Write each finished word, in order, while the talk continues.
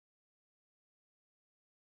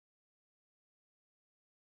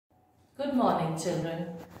Good morning, children.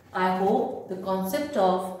 I hope the concept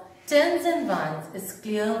of tens and ones is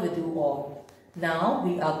clear with you all. Now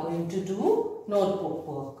we are going to do notebook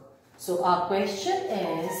work. So our question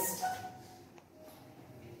is,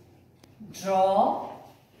 draw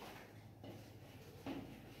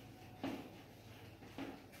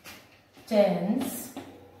tens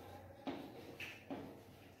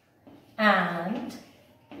and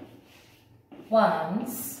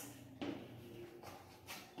ones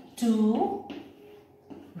to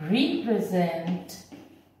represent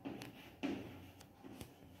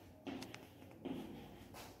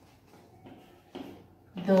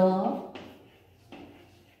the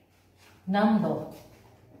number.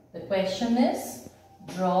 The question is,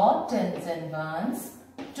 draw tens and ones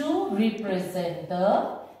to represent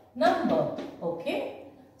the number. Okay.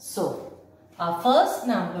 So, our first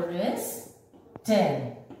number is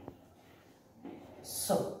 10.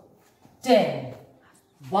 So, 10.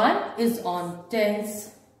 1 is on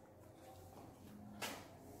tens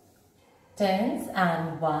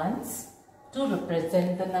and ones to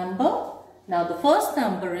represent the number. Now the first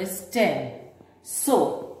number is 10.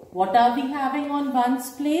 So what are we having on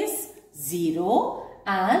ones place? 0,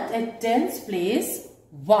 and at tens place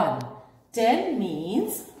 1. 10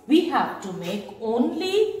 means we have to make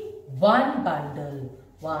only one bundle.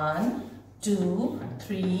 1, 2,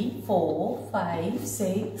 3, 4, 5,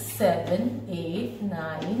 6, 7, 8,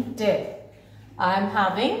 9, 10. I am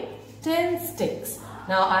having 10 sticks.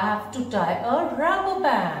 Now I have to tie a rubber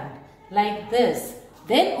band like this.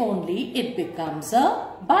 Then only it becomes a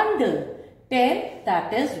bundle. 10,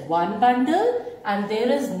 that is one bundle, and there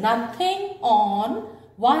is nothing on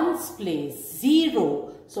ones place,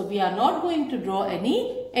 0. So we are not going to draw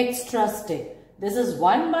any extra stick. This is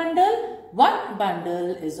one bundle. One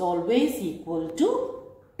bundle is always equal to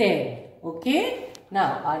 10. Okay.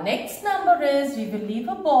 Now our next number is, we will leave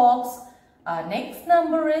a box. Our next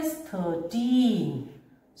number is 13.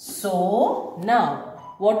 So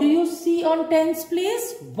now what do you see on tens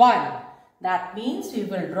place? 1. That means we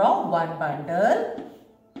will draw one bundle.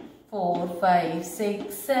 4, 5,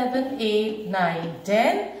 6, 7, 8, 9,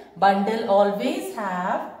 10. Bundle always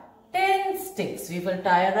have 10 sticks. We will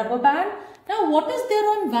tie a rubber band. Now what is there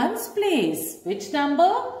on ones place? Which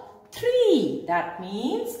number? 3. That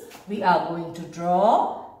means we are going to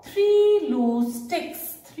draw 3 loose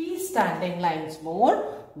sticks. 3 standing lines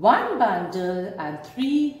more. 1 bundle and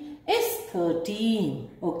 3 is 13.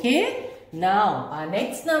 Okay. Now our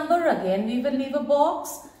next number, again we will leave a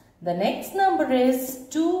box. The next number is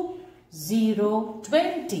 2, 0,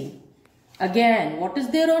 20. Again, what is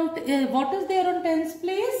there on tens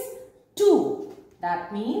place? 2.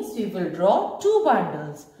 That means we will draw 2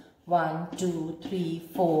 bundles. 1, 2, 3,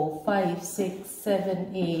 4, 5, 6,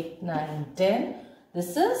 7, 8, 9, 10.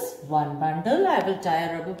 This is one bundle. I will tie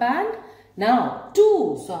a rubber band. Now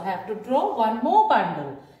 2. So I have to draw one more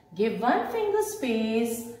bundle. Give one finger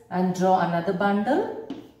space and draw another bundle.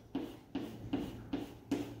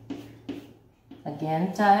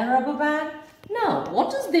 Again tie a rubber band. Now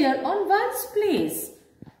what is there on ones place?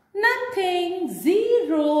 Nothing,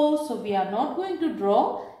 0. So we are not going to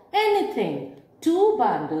draw anything. 2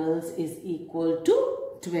 bundles is equal to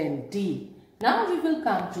 20. Now we will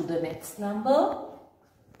come to the next number.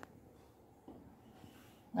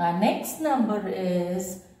 Our next number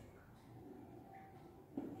is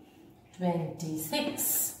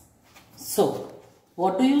 26. So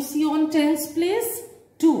what do you see on tens place?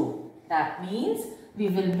 2. That means we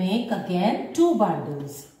will make again 2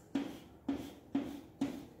 bundles.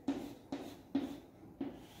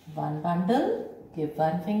 One bundle, give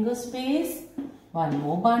one finger space, one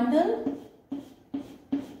more bundle.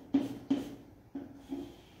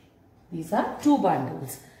 These are 2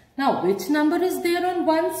 bundles. Now which number is there on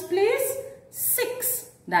ones place? 6.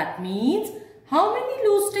 That means how many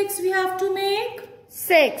loose sticks we have to make?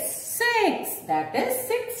 6. 6. That is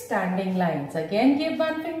 6 standing lines. Again give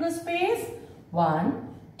one finger space.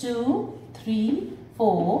 1, 2, 3,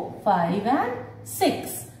 4, 5 and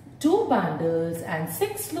 6. 2 bundles and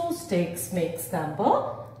 6 loose sticks makes number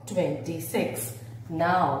 26.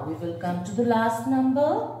 Now we will come to the last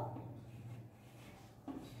number.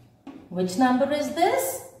 Which number is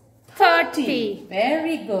this? 30.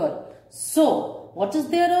 Very good. So what is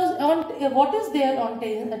there on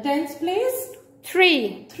tens place?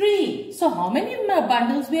 3. 3. So how many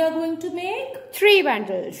bundles we are going to make? 3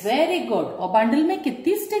 bundles. Very good. और bundle में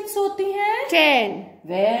कितनी sticks होती हैं? 10.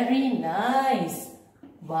 Very nice.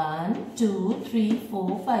 1, 2, 3,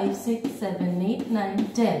 4, 5, 6, 7, 8, 9,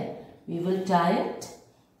 10. We will tie it.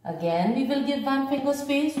 Again we will give one finger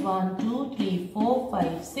space. 1, 2, 3, 4,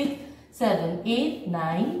 5, 6, 7, 8,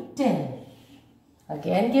 9, 10.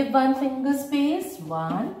 Again give one finger space.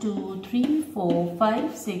 1, 2, 3, 4,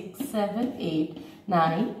 5, 6, 7, 8,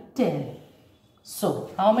 9, 10. So,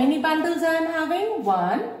 how many bundles I am having?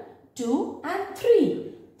 1, 2 and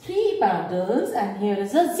 3. 3 bundles and here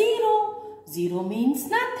is a 0. 0 means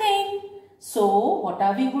nothing. So, what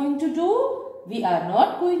are we going to do? We are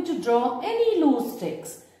not going to draw any loose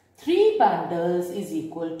sticks. 3 bundles is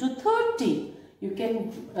equal to 30. You can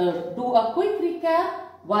do a quick recap.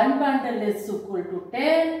 1 bundle is equal to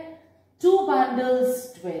 10. 2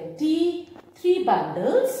 bundles 20. 3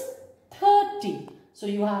 bundles 30. So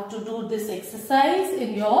you have to do this exercise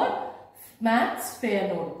in your Maths Fair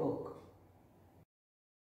notebook.